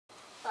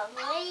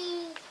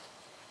Probably.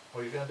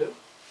 What are you gonna do?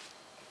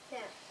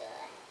 Not good.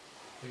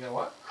 You gonna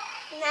what?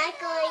 Not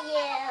good,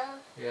 you.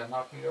 You gonna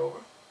knock me over?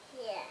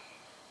 Yeah.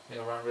 You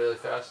gonna run really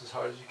fast as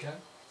hard as you can?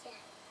 Yeah.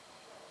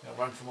 You gonna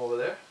run from over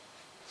there?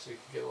 So you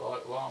can get a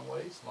long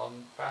ways,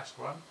 long, fast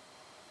run?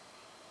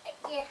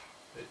 Yeah.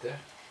 Right there?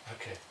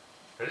 Okay.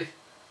 Ready?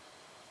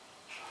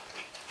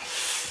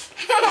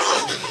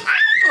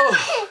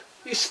 Oh,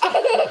 you stuck me.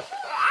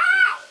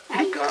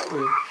 You got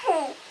me.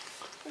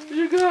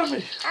 You got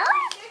me. I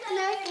want to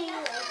snuggle you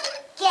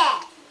again.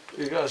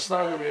 You gotta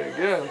snuggle me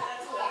again.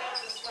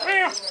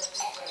 Yeah.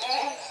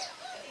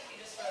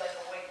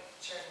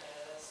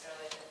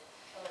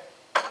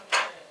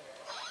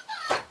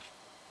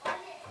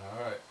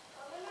 Alright.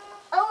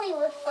 Only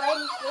with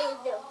one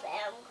Zuzu, but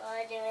I'm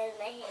going to do it in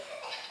my hand.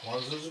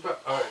 One Zuzu back.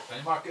 Alright,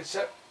 any mark, get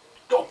set,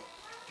 go!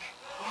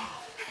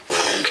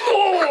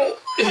 Oh!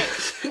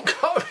 You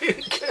got me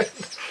again.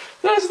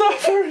 That's not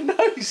very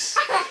nice.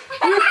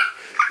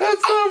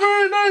 That's not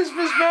very nice,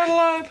 Miss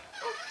Madeline.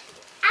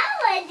 I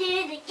want to do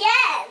it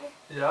again.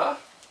 Yeah?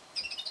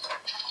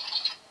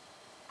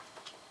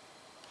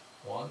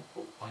 One,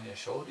 oh, on your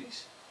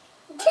shoulders.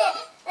 Your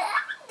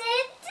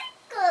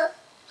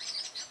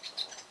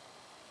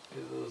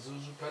little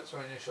Zuzu pets are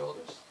on your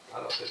shoulders. I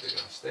don't think they're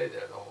going to stay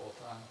there the whole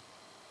time.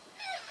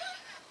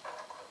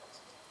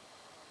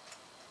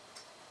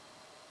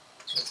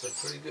 That's a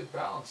pretty good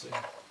balancing.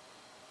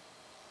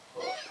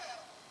 Oh.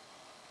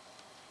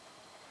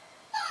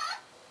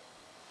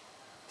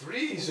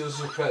 3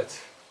 Zuzu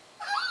pets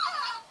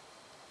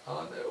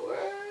on their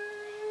way.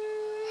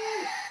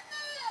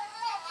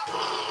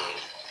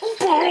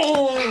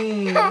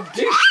 Boom!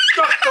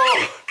 Destructo!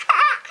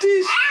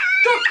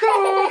 Destructo!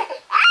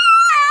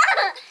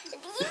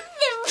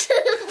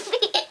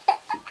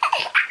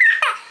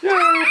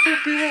 Yeah,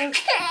 poopy.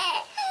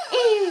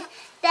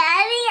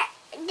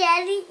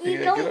 Daddy,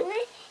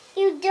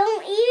 you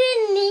don't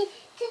even need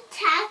to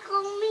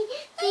tackle me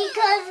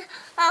because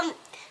I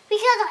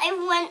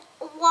went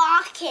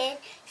walking.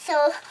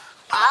 So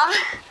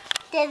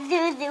the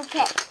Zuzu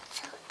pet. So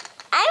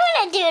I'm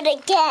gonna do it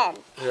again.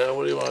 Yeah,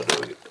 what do you want to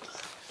do again?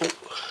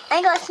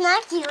 I'm gonna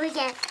snug you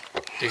again.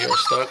 You gonna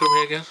snuggle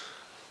me again?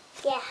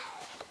 Yeah.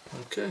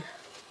 Okay.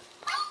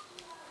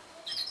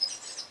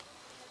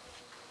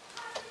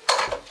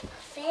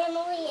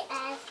 Family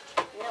as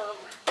normal.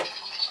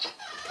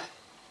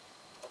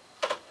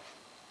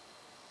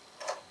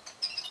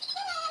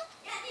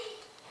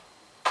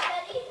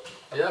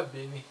 Yeah,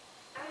 Beanie.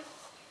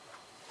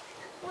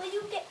 Will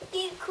you get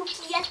the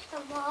cookie at the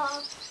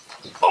mall?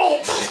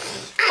 Oh!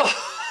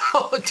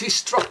 Oh,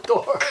 Destructor.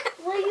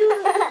 Will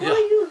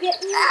you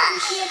get me a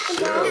cookie at the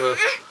mall? Yeah,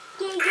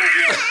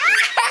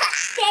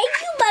 Thank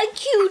you, my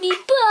cutie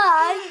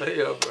pie.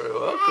 you're very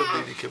welcome,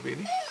 Beanie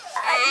Kabini. I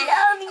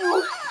love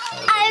you. I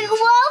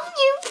love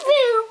you,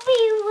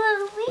 Poopy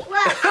Woopy.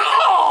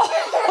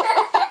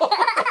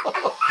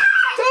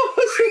 That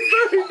wasn't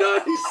very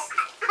nice.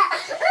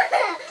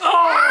 Oh!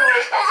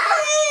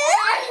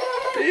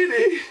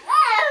 Beanie.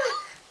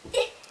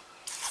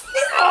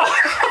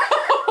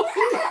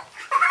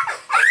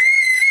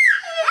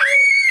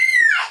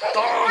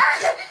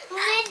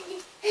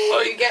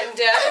 Oh, you getting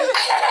down?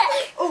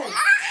 Oh!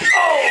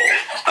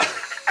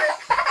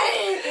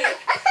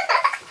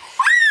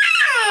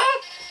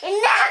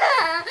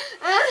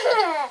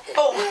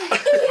 Oh!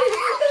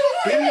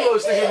 Beanie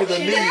loves to give me the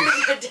She knees.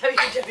 does the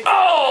WWE.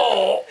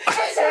 Oh!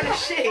 So does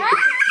she.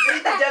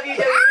 She's the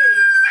WWE.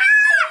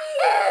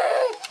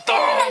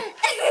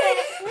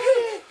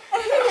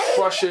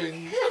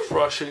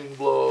 Crushing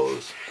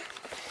blows.